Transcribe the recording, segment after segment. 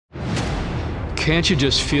Can't you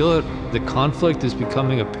just feel it? The conflict is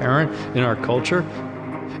becoming apparent in our culture.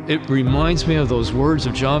 It reminds me of those words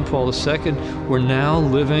of John Paul II. We're now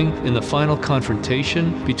living in the final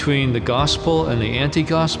confrontation between the gospel and the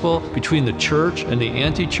anti-gospel, between the church and the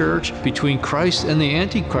anti-church, between Christ and the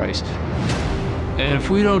antichrist. And if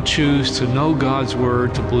we don't choose to know God's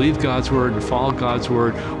word, to believe God's word, and follow God's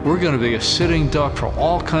word, we're going to be a sitting duck for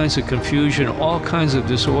all kinds of confusion, all kinds of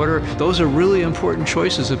disorder. Those are really important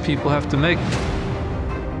choices that people have to make.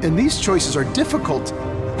 And these choices are difficult.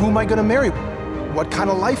 Who am I going to marry? What kind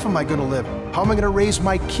of life am I going to live? How am I going to raise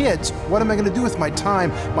my kids? What am I going to do with my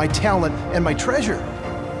time, my talent, and my treasure?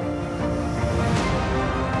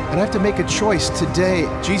 And I have to make a choice today.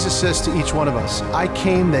 Jesus says to each one of us, I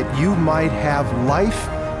came that you might have life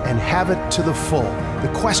and have it to the full.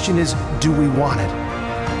 The question is, do we want it?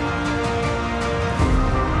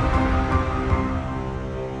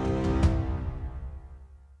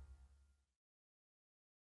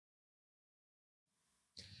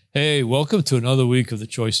 Hey, welcome to another week of The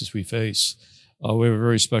Choices We Face. We have a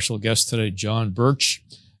very special guest today, John Bursch,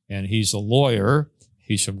 and he's a lawyer.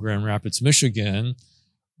 He's from Grand Rapids, Michigan.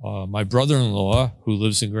 My brother-in-law, who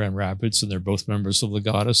lives in Grand Rapids, and they're both members of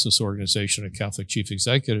Legatus, this organization of Catholic chief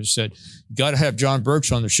executives, said, you got to have John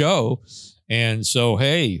Bursch on the show. And so,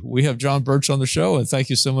 hey, we have John Bursch on the show, and thank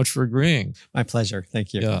you so much for agreeing. My pleasure.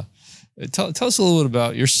 Thank you. Yeah. Tell us a little bit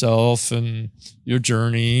about yourself and your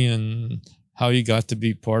journey and how you got to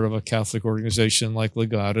be part of a Catholic organization like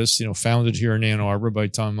Legatus, you know, founded here in Ann Arbor by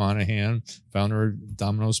Tom Monahan, founder of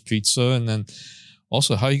Domino's Pizza, and then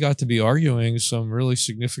also how you got to be arguing some really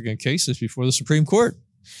significant cases before the Supreme Court.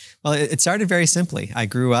 Well, it started very simply. I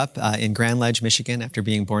grew up in Grand Ledge, Michigan, after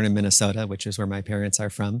being born in Minnesota, which is where my parents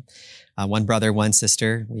are from. One brother, one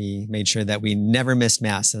sister. We made sure that we never missed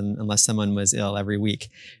Mass unless someone was ill every week.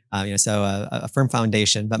 So a firm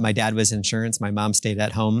foundation. But my dad was in insurance. My mom stayed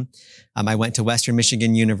at home. I went to Western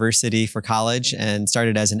Michigan University for college and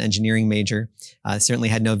started as an engineering major. Certainly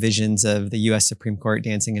had no visions of the U.S. Supreme Court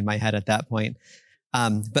dancing in my head at that point.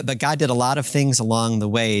 But God did a lot of things along the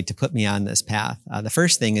way to put me on this path. The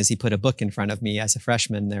first thing is he put a book in front of me as a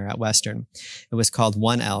freshman there at Western. It was called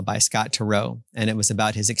 1L by Scott Turow, and it was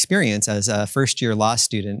about his experience as a first-year law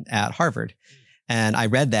student at Harvard. And I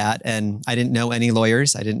read that, and I didn't know any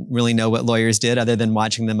lawyers. I didn't really know what lawyers did other than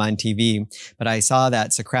watching them on TV. But I saw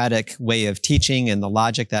that Socratic way of teaching and the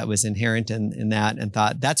logic that was inherent in that and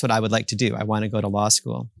thought, that's what I would like to do. I want to go to law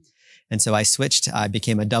school. And so I switched. I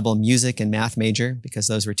became a double music and math major because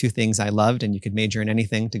those were two things I loved, and you could major in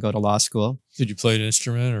anything to go to law school. Did you play an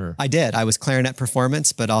instrument or? I did. I was clarinet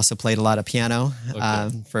performance, but also played a lot of piano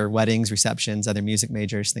for weddings, receptions, other music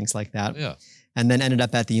majors, things like that. Yeah. And then ended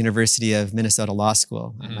up at the University of Minnesota Law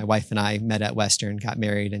School. My wife and I met at Western, got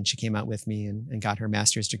married, and she came out with me and got her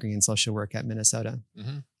master's degree in social work at Minnesota.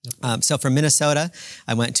 So from Minnesota,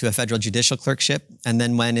 I went to a federal judicial clerkship and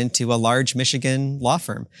then went into a large Michigan law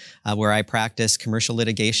firm where I practiced commercial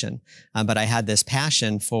litigation. But I had this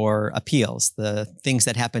passion for appeals, the things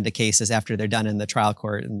that happen to cases after they're done in the trial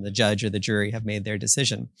court and the judge or the jury have made their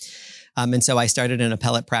decision. And so I started an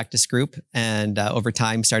appellate practice group and over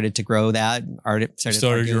time started to grow that.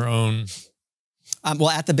 Started your own? Well,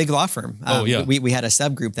 at the big law firm. We had a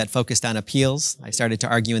subgroup that focused on appeals. I started to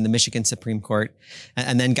argue in the Michigan Supreme Court.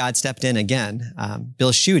 And then God stepped in again.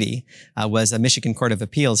 Bill Schuette was a Michigan Court of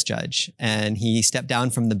Appeals judge. And he stepped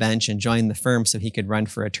down from the bench and joined the firm so he could run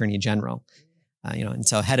for Attorney General. And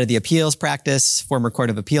so head of the appeals practice, former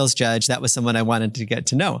Court of Appeals judge, that was someone I wanted to get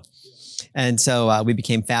to know. And so we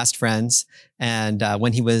became fast friends. And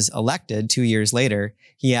when he was elected 2 years later,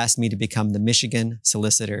 he asked me to become the Michigan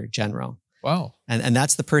Solicitor General. Wow. And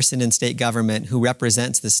that's the person in state government who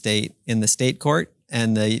represents the state in the state court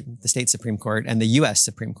and the state Supreme Court and the U.S.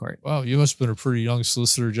 Supreme Court. Wow, you must have been a pretty young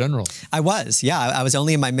Solicitor General. I was, yeah. I was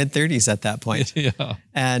only in my mid-30s at that point. Yeah.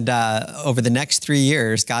 And over the next 3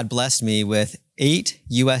 years, God blessed me with 8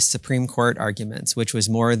 U.S. Supreme Court arguments, which was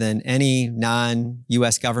more than any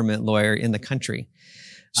non-U.S. government lawyer in the country.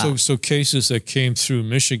 So cases that came through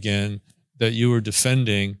Michigan that you were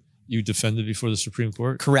defending, you defended before the Supreme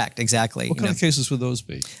Court? Correct, exactly. What kind of cases would those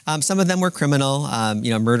be? Some of them were criminal,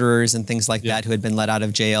 murderers and things like that who had been let out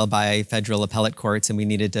of jail by federal appellate courts and we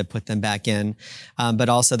needed to put them back in. But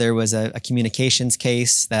also there was a communications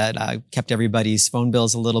case that kept everybody's phone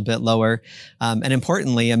bills a little bit lower. And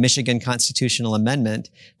importantly, a Michigan constitutional amendment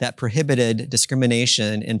that prohibited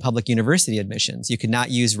discrimination in public university admissions. You could not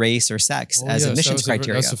use race or sex as admissions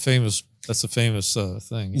criteria. That's a famous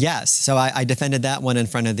thing. Yes. So I defended that one in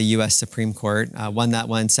front of the U.S. Supreme Court, won that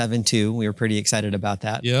one 7-2. We were pretty excited about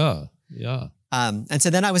that. Yeah, yeah. And so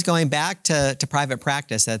then I was going back to private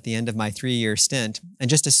practice at the end of my 3-year stint and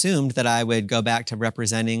just assumed that I would go back to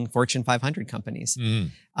representing Fortune 500 companies.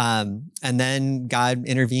 And then God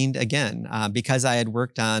intervened again because I had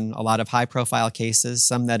worked on a lot of high profile cases,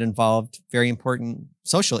 some that involved very important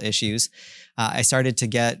social issues. I started to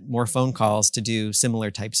get more phone calls to do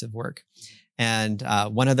similar types of work. And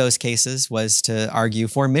one of those cases was to argue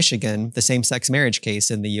for Michigan, the same-sex marriage case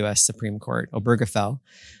in the U.S. Supreme Court, Obergefell.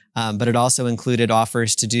 But it also included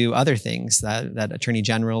offers to do other things that attorney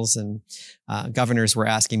generals and governors were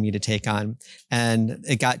asking me to take on. And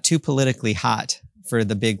it got too politically hot for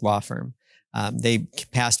the big law firm. They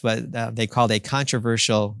passed what they called a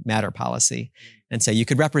controversial matter policy. And so you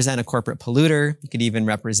could represent a corporate polluter, you could even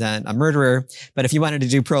represent a murderer, but if you wanted to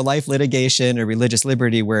do pro-life litigation or religious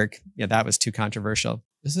liberty work, that was too controversial.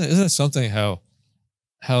 Isn't it something how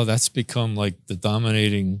that's become like the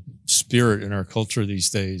dominating spirit in our culture these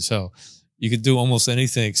days? How you could do almost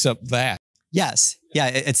anything except that. Yes. Yeah,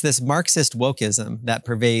 it's this Marxist wokeism that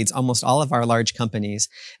pervades almost all of our large companies,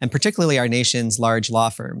 and particularly our nation's large law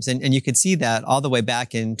firms. And you could see that all the way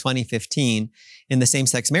back in 2015 in the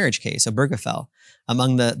same-sex marriage case, Obergefell.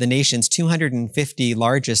 Among the nation's 250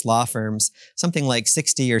 largest law firms, something like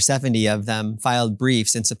 60 or 70 of them filed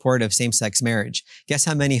briefs in support of same-sex marriage. Guess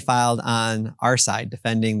how many filed on our side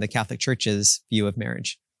defending the Catholic Church's view of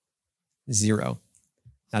marriage? 0.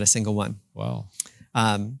 Not a single one. Wow.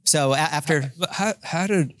 So after, how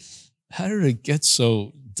did it get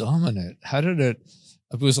so dominant? How did it?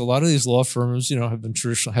 Because a lot of these law firms,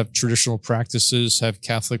 have traditional practices, have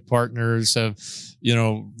Catholic partners, have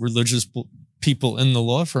religious people in the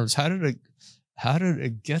law firms. How did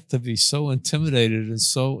it get to be so intimidated and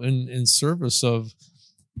so in service of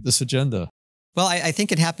this agenda? Well, I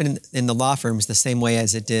think it happened in the law firms the same way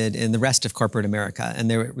as it did in the rest of corporate America. And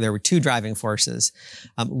there were two driving forces.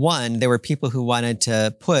 One, there were people who wanted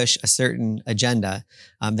to push a certain agenda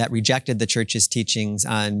that rejected the church's teachings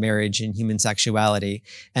on marriage and human sexuality.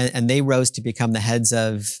 And they rose to become the heads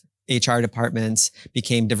of HR departments,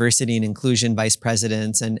 became diversity and inclusion vice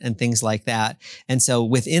presidents and things like that. And so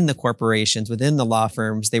within the corporations, within the law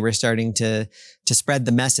firms, they were starting to spread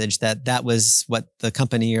the message that was what the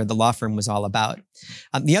company or the law firm was all about.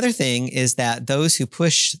 The other thing is that those who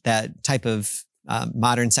push that type of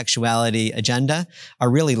modern sexuality agenda are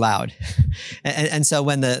really loud. and so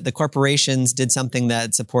when the corporations did something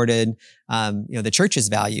that supported the church's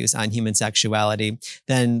values on human sexuality,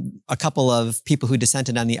 then a couple of people who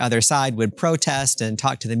dissented on the other side would protest and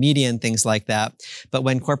talk to the media and things like that. But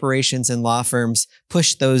when corporations and law firms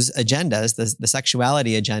pushed those agendas, the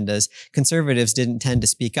sexuality agendas, conservatives didn't tend to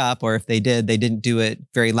speak up, or if they did, they didn't do it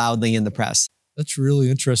very loudly in the press. That's really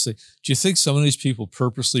interesting. Do you think some of these people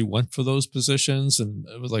purposely went for those positions and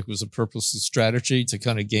it was a purposeful strategy to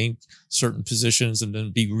kind of gain certain positions and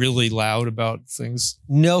then be really loud about things?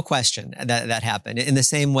 No question that happened. In the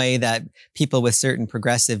same way that people with certain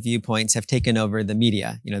progressive viewpoints have taken over the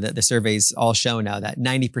media. The surveys all show now that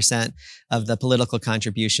 90% of the political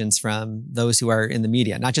contributions from those who are in the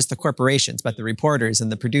media, not just the corporations, but the reporters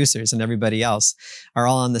and the producers and everybody else, are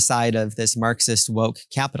all on the side of this Marxist woke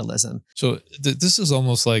capitalism. So this is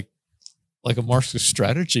almost like a Marxist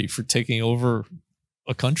strategy for taking over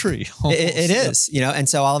a country. It is, and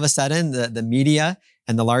so all of a sudden the media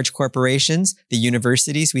and the large corporations, the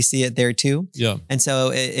universities, we see it there too. Yeah. And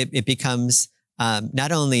so it becomes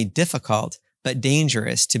not only difficult, but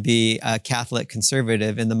dangerous to be a Catholic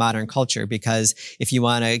conservative in the modern culture, because if you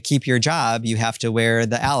want to keep your job, you have to wear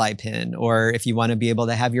the ally pin, or if you want to be able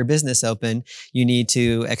to have your business open, you need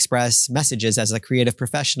to express messages as a creative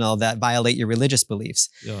professional that violate your religious beliefs.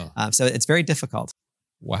 Yeah. So it's very difficult.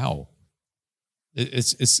 Wow.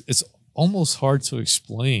 It's almost hard to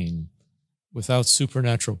explain without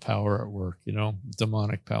supernatural power at work,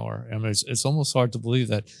 demonic power. I mean, it's almost hard to believe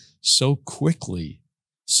that so quickly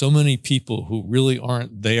so many people who really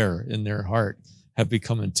aren't there in their heart have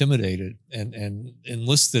become intimidated and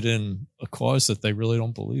enlisted in a cause that they really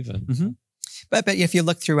don't believe in. Mm-hmm. But if you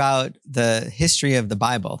look throughout the history of the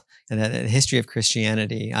Bible and the history of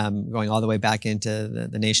Christianity, going all the way back into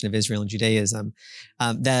the nation of Israel and Judaism,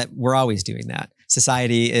 that we're always doing that.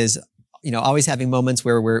 Society is always having moments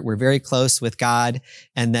where we're very close with God,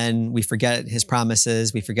 and then we forget his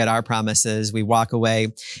promises, we forget our promises, we walk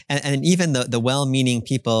away. And even the well-meaning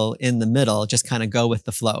people in the middle just kind of go with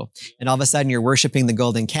the flow. And all of a sudden you're worshiping the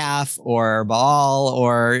golden calf or Baal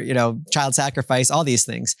or, child sacrifice, all these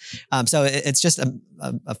things. So it's just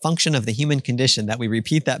a function of the human condition that we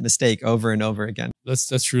repeat that mistake over and over again.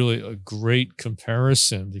 That's really a great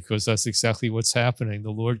comparison, because that's exactly what's happening.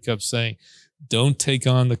 The Lord kept saying, don't take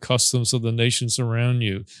on the customs of the nations around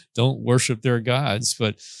you. Don't worship their gods.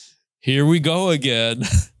 But here we go again.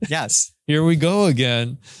 Yes. Here we go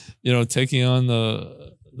again, taking on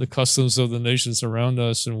the customs of the nations around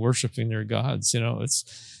us and worshiping their gods.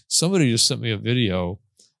 It's somebody just sent me a video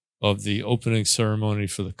of the opening ceremony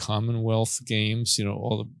for the Commonwealth Games,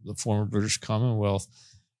 all the former British Commonwealth.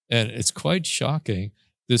 And it's quite shocking.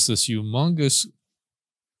 There's this humongous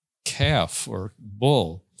calf or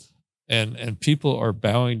bull, and people are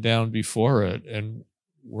bowing down before it and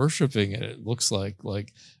worshiping it. It looks like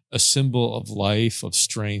a symbol of life, of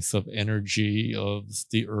strength, of energy, of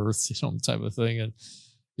the earth, type of thing. And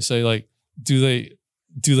you say,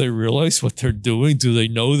 do they realize what they're doing? Do they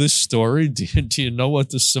know this story? Do you know what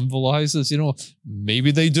this symbolizes?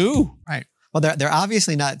 Maybe they do. Right. Well, they're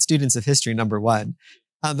obviously not students of history, number one.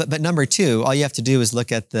 But number two, all you have to do is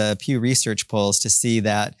look at the Pew Research polls to see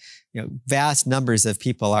that vast numbers of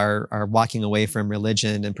people are walking away from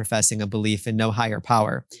religion and professing a belief in no higher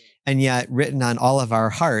power. And yet written on all of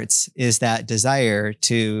our hearts is that desire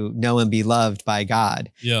to know and be loved by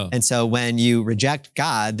God. Yeah. And so when you reject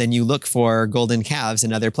God, then you look for golden calves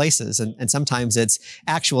in other places. And sometimes it's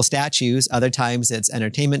actual statues. Other times it's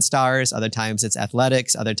entertainment stars. Other times it's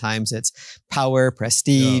athletics. Other times it's power,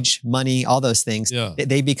 prestige, money, all those things. Yeah.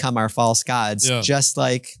 They become our false gods, just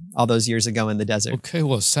like all those years ago in the desert. Okay,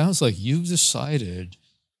 well, it sounds like you've decided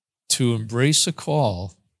to embrace a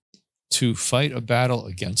call to fight a battle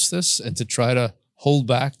against this and to try to hold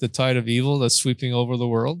back the tide of evil that's sweeping over the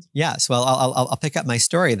world? Yes. Well, I'll pick up my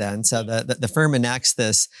story then. So the firm enacts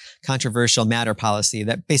this controversial matter policy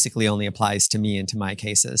that basically only applies to me and to my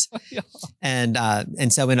cases. And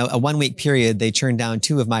so in a 1-week period, they turned down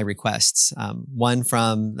 2 of my requests. One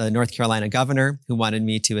from the North Carolina governor, who wanted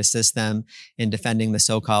me to assist them in defending the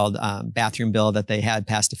so-called bathroom bill that they had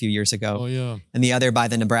passed a few years ago. Oh, yeah. And the other by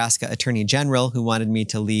the Nebraska Attorney General, who wanted me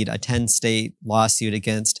to lead a 10-state lawsuit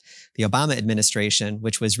against the Obama administration,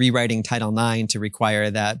 which was rewriting Title IX to require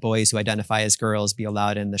that boys who identify as girls be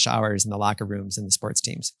allowed in the showers and the locker rooms and the sports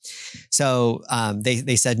teams. So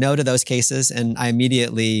they said no to those cases, and I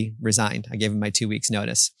immediately resigned. I gave them my 2 weeks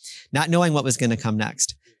notice, not knowing what was going to come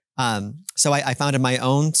next. So I founded my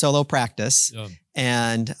own solo practice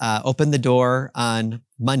and opened the door on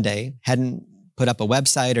Monday. Hadn't put up a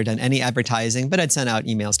website or done any advertising, but I'd sent out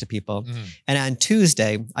emails to people. And on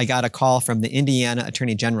Tuesday, I got a call from the Indiana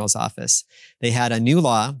Attorney General's office. They had a new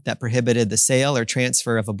law that prohibited the sale or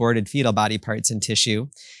transfer of aborted fetal body parts and tissue.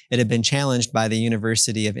 It had been challenged by the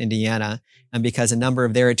University of Indiana, and because a number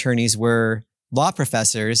of their attorneys were law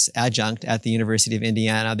professors, adjunct at the University of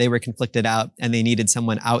Indiana, they were conflicted out, and they needed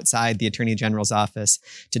someone outside the Attorney General's office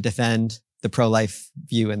to defend the pro-life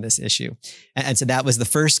view in this issue. And so that was the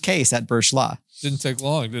first case at Bursch Law. Didn't take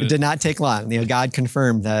long, did it? It did not take long. God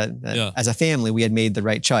confirmed that as a family, we had made the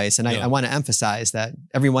right choice. And I want to emphasize that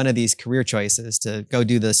every one of these career choices, to go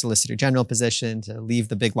do the Solicitor General position, to leave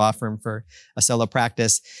the big law firm for a solo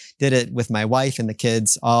practice, did it with my wife and the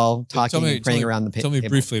kids, all talking and praying around the table. Tell me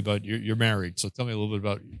briefly about, you're married, so tell me a little bit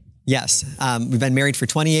about you. Yes. We've been married for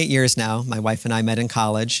 28 years now. My wife and I met in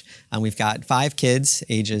college. We've got 5 kids,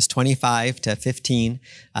 ages 25 to 15,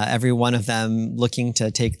 every one of them looking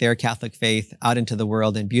to take their Catholic faith out into the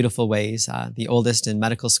world in beautiful ways. The oldest in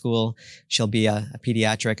medical school, she'll be a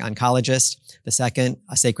pediatric oncologist. The second,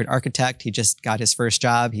 a sacred architect. He just got his first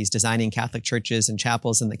job. He's designing Catholic churches and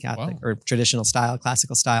chapels in the Catholic or traditional style,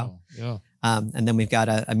 classical style. And then we've got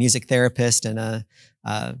a music therapist and a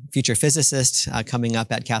future physicist coming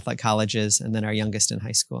up at Catholic colleges, and then our youngest in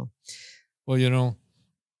high school. Well,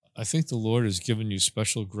 I think the Lord has given you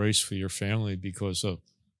special grace for your family because of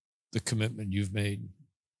the commitment you've made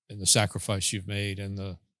and the sacrifice you've made and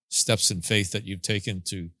the steps in faith that you've taken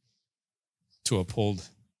to uphold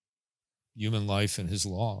human life and His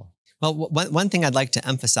law. Well, one thing I'd like to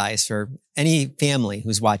emphasize for any family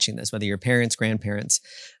who's watching this, whether your parents, grandparents,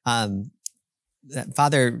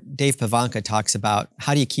 Father Dave Pavanka talks about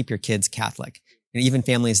how do you keep your kids Catholic? And even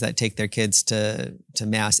families that take their kids to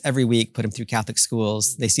Mass every week, put them through Catholic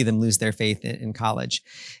schools, they see them lose their faith in college.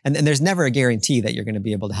 And there's never a guarantee that you're going to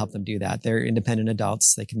be able to help them do that. They're independent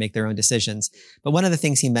adults. They can make their own decisions. But one of the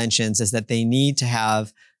things he mentions is that they need to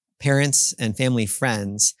have parents and family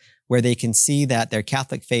friends where they can see that their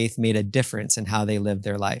Catholic faith made a difference in how they lived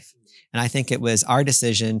their life. And I think it was our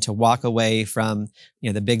decision to walk away from,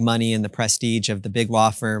 the big money and the prestige of the big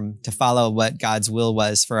law firm to follow what God's will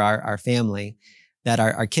was for our family. that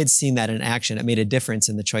our kids seeing that in action, it made a difference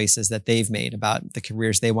in the choices that they've made about the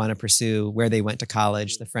careers they want to pursue, where they went to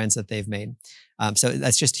college, the friends that they've made. So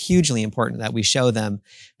that's just hugely important that we show them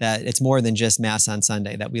that it's more than just Mass on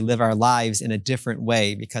Sunday, that we live our lives in a different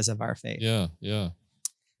way because of our faith. Yeah, yeah.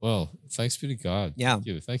 Well, thanks be to God. Yeah. Thank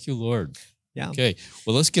you. Thank you, Lord. Yeah. Okay.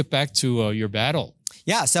 Well, let's get back to your battle.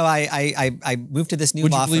 Yeah. So I moved to this new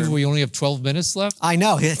law Would you believe firm. we only have 12 minutes left? I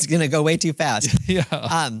know, it's going to go way too fast. Yeah.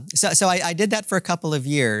 So I did that for a couple of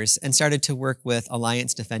years and started to work with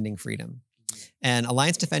Alliance Defending Freedom. And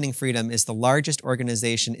Alliance Defending Freedom is the largest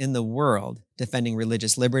organization in the world defending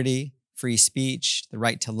religious liberty, free speech, the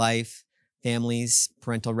right to life, families,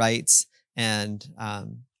 parental rights, and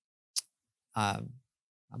I'm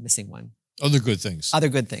missing one. Other good things. Other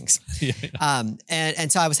good things. Yeah.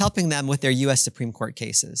 And so I was helping them with their U.S. Supreme Court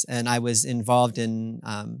cases. And I was involved in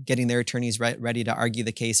getting their attorneys ready to argue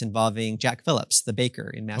the case involving Jack Phillips, the baker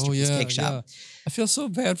in Masterpiece Cake Shop. Yeah. I feel so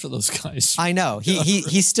bad for those guys. I know.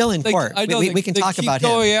 He's still in court. I know. We can talk about him. They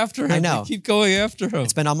keep going after him. I know. They keep going after him.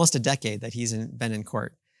 It's been almost a decade that he's been in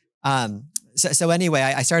court. So anyway,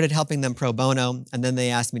 I started helping them pro bono, and then they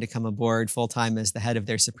asked me to come aboard full-time as the head of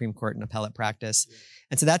their Supreme Court and appellate practice.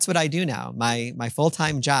 And so that's what I do now. My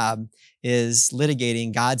full-time job is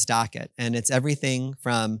litigating God's docket, and it's everything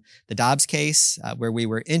from the Dobbs case, where we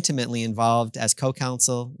were intimately involved as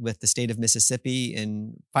co-counsel with the state of Mississippi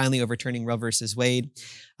in finally overturning Roe versus Wade,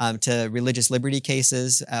 to religious liberty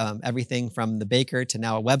cases, everything from the baker to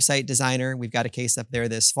now a website designer. We've got a case up there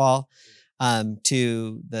this fall.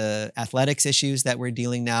 To the athletics issues that we're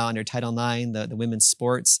dealing now under Title IX, the women's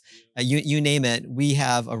sports, you name it, we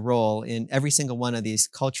have a role in every single one of these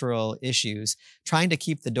cultural issues, trying to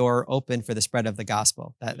keep the door open for the spread of the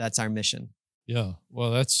gospel. That's our mission. Yeah, well,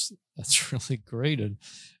 that's really great.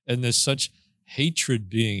 And there's such hatred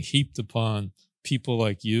being heaped upon people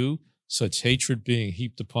like you, such hatred being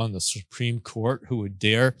heaped upon the Supreme Court, who would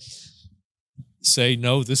dare say,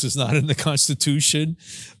 no, this is not in the Constitution.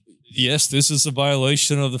 Yes, this is a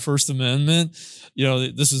violation of the First Amendment. You know,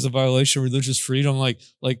 this is a violation of religious freedom. Like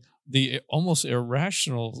the almost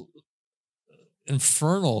irrational,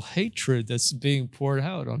 infernal hatred that's being poured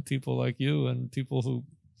out on people like you and people who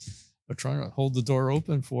are trying to hold the door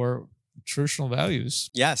open for traditional values.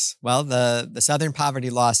 Yes. Well, the Southern Poverty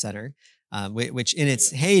Law Center, which in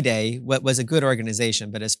its heyday was a good organization,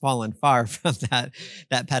 but has fallen far from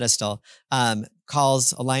that pedestal,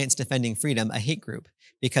 calls Alliance Defending Freedom a hate group,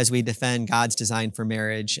 because we defend God's design for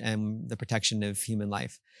marriage and the protection of human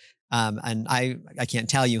life. And I can't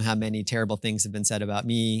tell you how many terrible things have been said about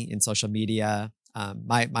me in social media.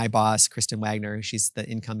 My boss, Kristen Wagner, she's the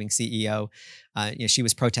incoming CEO. She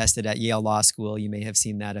was protested at Yale Law School. You may have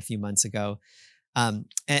seen that a few months ago. And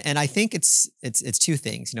I think it's two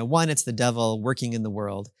things. One, it's the devil working in the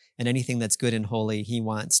world, and anything that's good and holy, he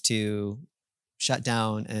wants to shut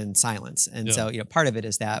down and silence. And so, part of it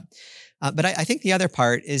is that. But I think the other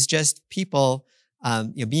part is just people,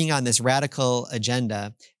 being on this radical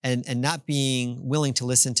agenda and not being willing to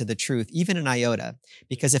listen to the truth, even an iota,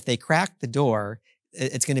 because if they crack the door,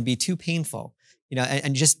 it's going to be too painful.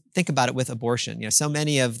 And just think about it with abortion. So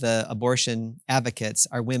many of the abortion advocates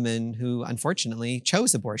are women who unfortunately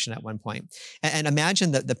chose abortion at one point. And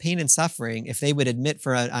imagine the pain and suffering if they would admit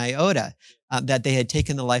for an iota that they had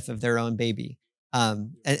taken the life of their own baby.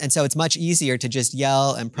 And so it's much easier to just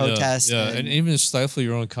yell and protest. Yeah. And even stifle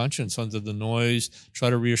your own conscience under the noise. Try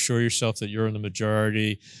to reassure yourself that you're in the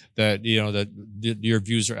majority, that your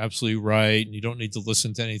views are absolutely right, and you don't need to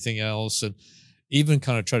listen to anything else. And even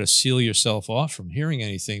kind of try to seal yourself off from hearing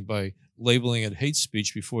anything by labeling it hate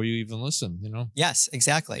speech before you even listen. Yes,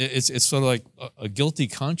 exactly. It's sort of like a guilty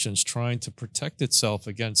conscience trying to protect itself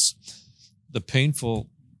against the painful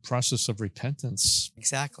process of repentance.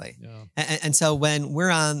 Exactly. Yeah. And so when we're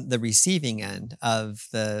on the receiving end of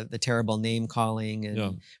the terrible name calling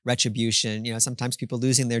and retribution, sometimes people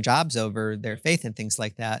losing their jobs over their faith and things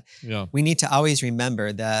like that, we need to always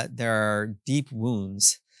remember that there are deep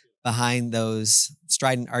wounds behind those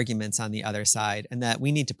strident arguments on the other side, and that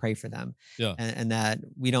we need to pray for them. And that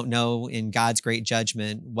we don't know in God's great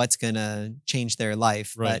judgment what's going to change their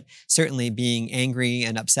life, but certainly being angry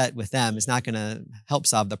and upset with them is not going to help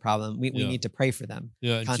solve the problem. We need to pray for them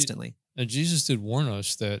constantly. And Jesus did warn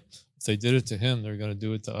us that if they did it to him, they're going to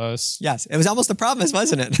do it to us. Yes, it was almost a promise,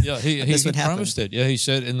 wasn't it? Yeah, he promised it. Yeah, he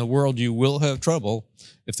said, in the world you will have trouble.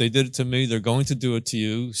 If they did it to me, they're going to do it to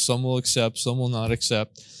you. Some will accept, some will not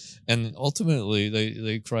accept. And ultimately,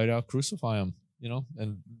 they cried out, crucify him,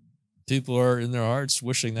 and people are in their hearts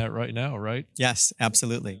wishing that right now, right? Yes,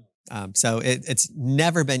 absolutely. So it's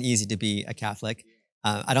never been easy to be a Catholic.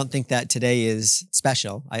 I don't think that today is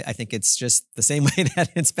special. I think it's just the same way that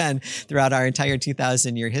it's been throughout our entire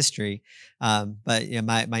 2,000-year history. But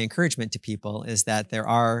my encouragement to people is that there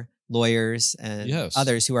are lawyers and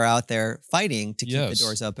others who are out there fighting to keep the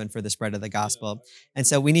doors open for the spread of the gospel. And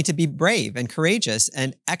so we need to be brave and courageous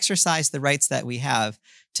and exercise the rights that we have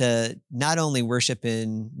to not only worship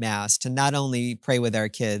in Mass, to not only pray with our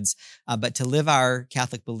kids, but to live our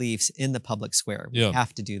Catholic beliefs in the public square. We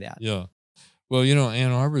have to do that. Yeah. Well,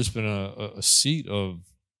 Ann Arbor's been a seat of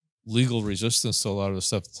legal resistance to a lot of the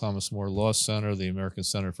stuff. The Thomas More Law Center, the American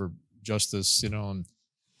Center for Justice, and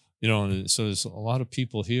so there's a lot of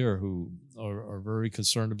people here who are very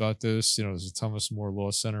concerned about this. There's a Thomas More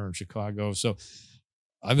Law Center in Chicago. So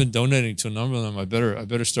I've been donating to a number of them. I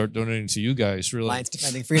better start donating to you guys. Really, Alliance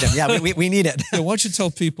Defending Freedom. Yeah, we need it. Why don't you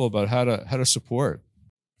tell people about how to support?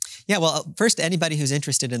 Yeah, well, first, anybody who's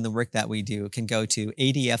interested in the work that we do can go to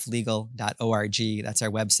adflegal.org. That's our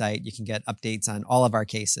website. You can get updates on all of our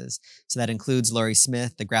cases. So that includes Lori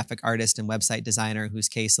Smith, the graphic artist and website designer, whose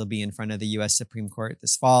case will be in front of the U.S. Supreme Court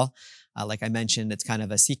this fall. Like I mentioned, it's kind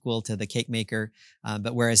of a sequel to The Cake Maker.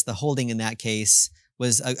 But whereas the holding in that case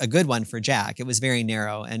was a good one for Jack, it was very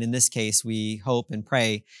narrow. And in this case, we hope and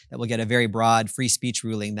pray that we'll get a very broad free speech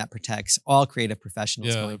ruling that protects all creative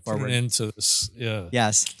professionals going forward. Put an end to this. Yeah.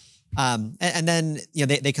 Yes. And then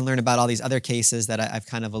they can learn about all these other cases that I've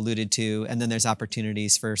kind of alluded to, and then there's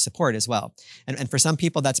opportunities for support as well. And for some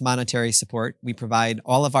people, that's monetary support. We provide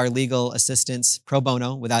all of our legal assistance pro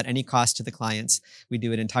bono without any cost to the clients. We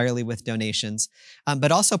do it entirely with donations, but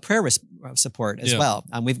also prayer support as well.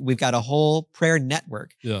 We've got a whole prayer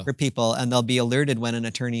network for people, and they'll be alerted when an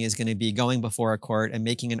attorney is going to be going before a court and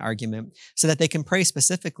making an argument, so that they can pray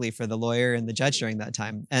specifically for the lawyer and the judge during that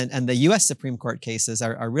time. And the U.S. Supreme Court cases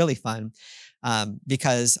are really fun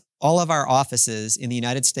because all of our offices in the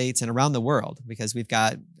United States and around the world, because we've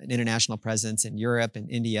got an international presence in Europe and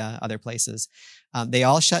India, other places, they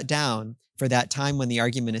all shut down for that time when the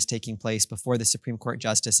argument is taking place before the Supreme Court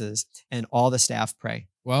justices, and all the staff pray.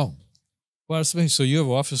 Wow. Well, that's amazing. So you have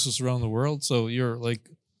offices around the world. So you're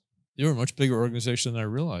a much bigger organization than I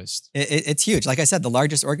realized. It's huge. Like I said, the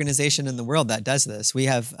largest organization in the world that does this. We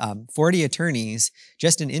have 40 attorneys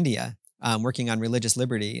just in India working on religious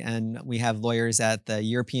liberty. And we have lawyers at the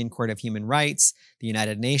European Court of Human Rights, the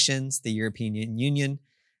United Nations, the European Union,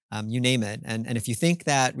 you name it. And if you think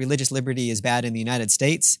that religious liberty is bad in the United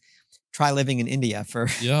States, try living in India for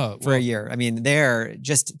a year. I mean, there,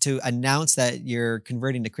 just to announce that you're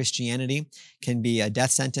converting to Christianity can be a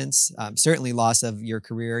death sentence, certainly loss of your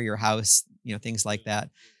career, your house, things like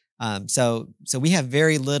that. So we have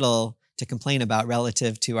very little to complain about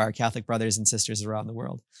relative to our Catholic brothers and sisters around the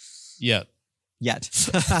world. Yet. Yeah.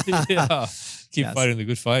 Keep fighting the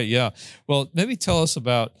good fight. Yeah. Well, maybe tell us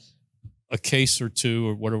about a case or two,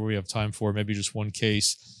 or whatever we have time for, maybe just one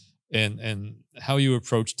case, and how you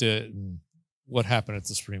approached it and what happened at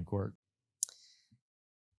the Supreme Court.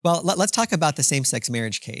 Well, let's talk about the same-sex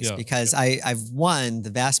marriage case, because I've won the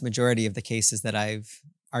vast majority of the cases that I've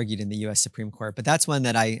argued in the U.S. Supreme Court, but that's one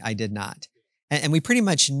that I did not. And we pretty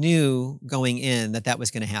much knew going in that was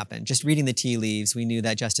going to happen. Just reading the tea leaves, we knew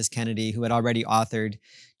that Justice Kennedy, who had already authored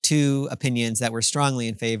 2 opinions that were strongly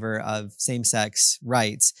in favor of same-sex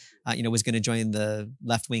rights, was going to join the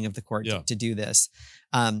left wing of the court to do this.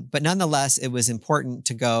 But nonetheless, it was important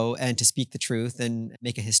to go and to speak the truth and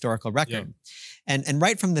make a historical record. And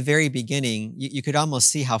right from the very beginning, you could almost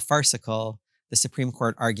see how farcical the Supreme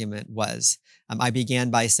Court argument was. I began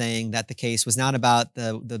by saying that the case was not about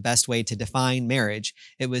the best way to define marriage.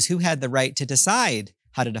 It was who had the right to decide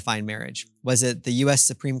how to define marriage. Was it the U.S.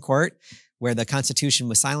 Supreme Court, where the Constitution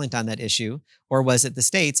was silent on that issue, or was it the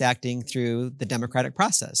states acting through the democratic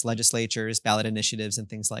process, legislatures, ballot initiatives, and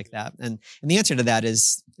things like that? And the answer to that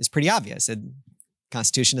is pretty obvious.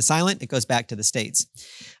 Constitution is silent, it goes back to the states.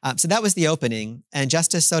 So that was the opening, and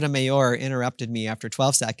Justice Sotomayor interrupted me after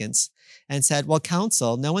 12 seconds and said, well,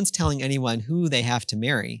 counsel, no one's telling anyone who they have to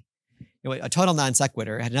marry. A total non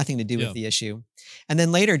sequitur, had nothing to do with the issue. And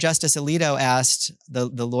then later, Justice Alito asked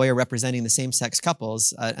the lawyer representing the same-sex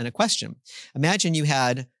couples a question. Imagine you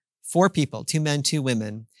had 4 people, 2 men, 2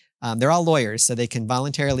 women. They're all lawyers, so they can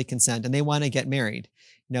voluntarily consent, and they want to get married.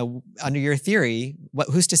 Under your theory,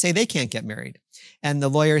 who's to say they can't get married? And the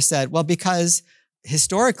lawyer said, well, because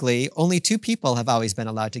historically, only 2 people have always been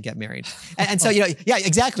allowed to get married. And so,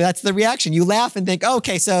 exactly. That's the reaction. You laugh and think,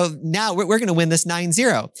 okay, so now we're going to win this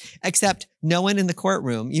 9-0. Except no one in the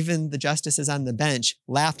courtroom, even the justices on the bench,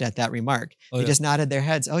 laughed at that remark. They just nodded their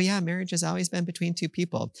heads. Oh yeah, marriage has always been between 2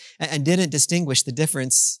 people, and didn't distinguish the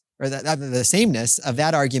difference or the sameness of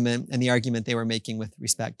that argument and the argument they were making with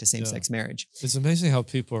respect to same-sex marriage. It's amazing how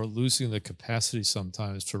people are losing the capacity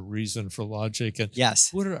sometimes for reason, for logic. And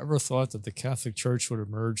yes. who would have ever thought that the Catholic Church would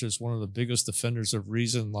emerge as one of the biggest defenders of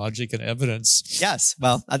reason, logic, and evidence? Yes.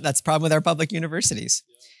 Well, that's the problem with our public universities.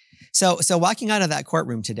 So walking out of that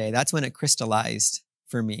courtroom today, that's when it crystallized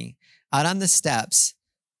for me. Out on the steps,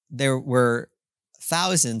 there were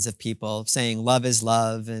thousands of people saying love is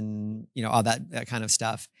love and, all that kind of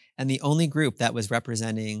stuff. And the only group that was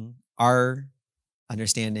representing our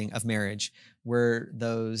understanding of marriage were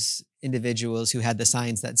those individuals who had the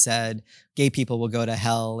signs that said gay people will go to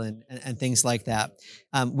hell and things like that.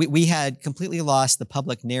 We had completely lost the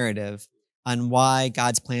public narrative on why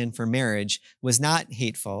God's plan for marriage was not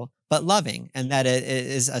hateful, but loving, and that it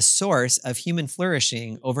is a source of human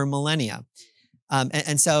flourishing over millennia.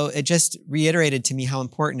 And so it just reiterated to me how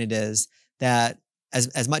important it is that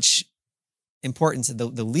as much importance the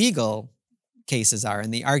legal cases are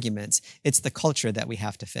and the arguments, it's the culture that we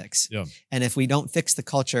have to fix. Yeah. And if we don't fix the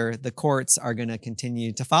culture, the courts are going to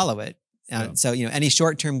continue to follow it. So, any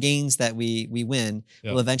short-term gains that we win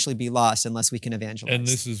will eventually be lost unless we can evangelize. And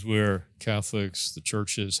this is where Catholics, the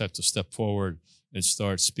churches, have to step forward and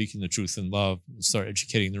start speaking the truth in love, and start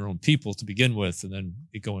educating their own people to begin with, and then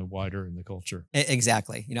it going wider in the culture.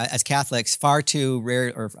 Exactly. As Catholics, far too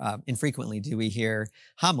rare or infrequently do we hear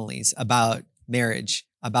homilies about marriage,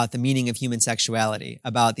 about the meaning of human sexuality,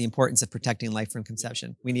 about the importance of protecting life from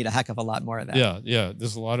conception. We need a heck of a lot more of that. Yeah.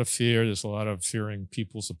 There's a lot of fear. There's a lot of fearing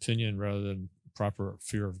people's opinion rather than proper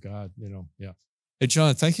fear of God, Yeah. Hey,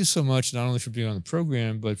 John, thank you so much, not only for being on the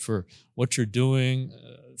program, but for what you're doing.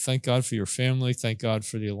 Thank God for your family. Thank God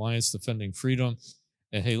for the Alliance Defending Freedom.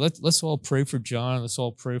 And hey, let's all pray for John. Let's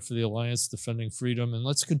all pray for the Alliance Defending Freedom, and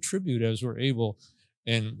let's contribute as we're able.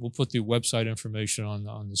 And we'll put the website information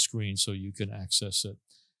on the screen so you can access it.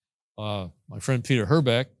 My friend Peter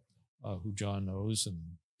Herbeck, who John knows, and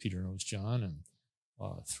Peter knows John,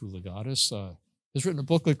 and through Legatus, has written a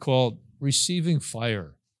booklet called Receiving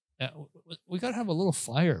Fire. We got to have a little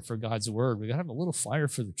fire for God's word. We got to have a little fire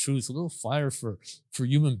for the truth, a little fire for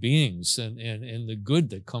human beings and the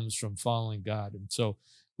good that comes from following God. And so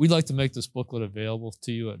we'd like to make this booklet available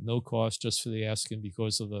to you at no cost, just for the asking,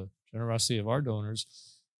 because of the generosity of our donors.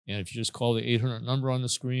 And if you just call the 800 number on the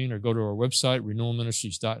screen or go to our website,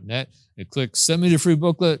 renewalministries.net, and click send me the free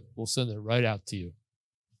booklet, we'll send it right out to you.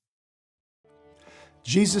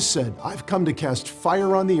 Jesus said, "I've come to cast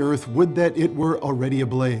fire on the earth, would that it were already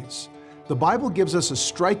ablaze." The Bible gives us a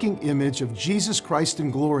striking image of Jesus Christ in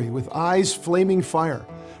glory with eyes flaming fire,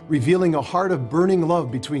 revealing a heart of burning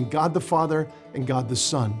love between God the Father and God the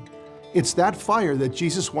Son. It's that fire that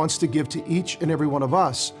Jesus wants to give to each and every one of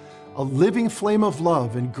us, a living flame of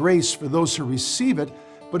love and grace for those who receive it,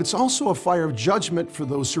 but it's also a fire of judgment for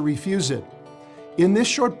those who refuse it. In this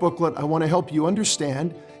short booklet, I want to help you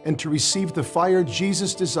understand and to receive the fire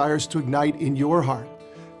Jesus desires to ignite in your heart.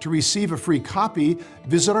 To receive a free copy,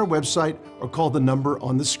 visit our website or call the number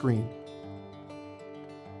on the screen.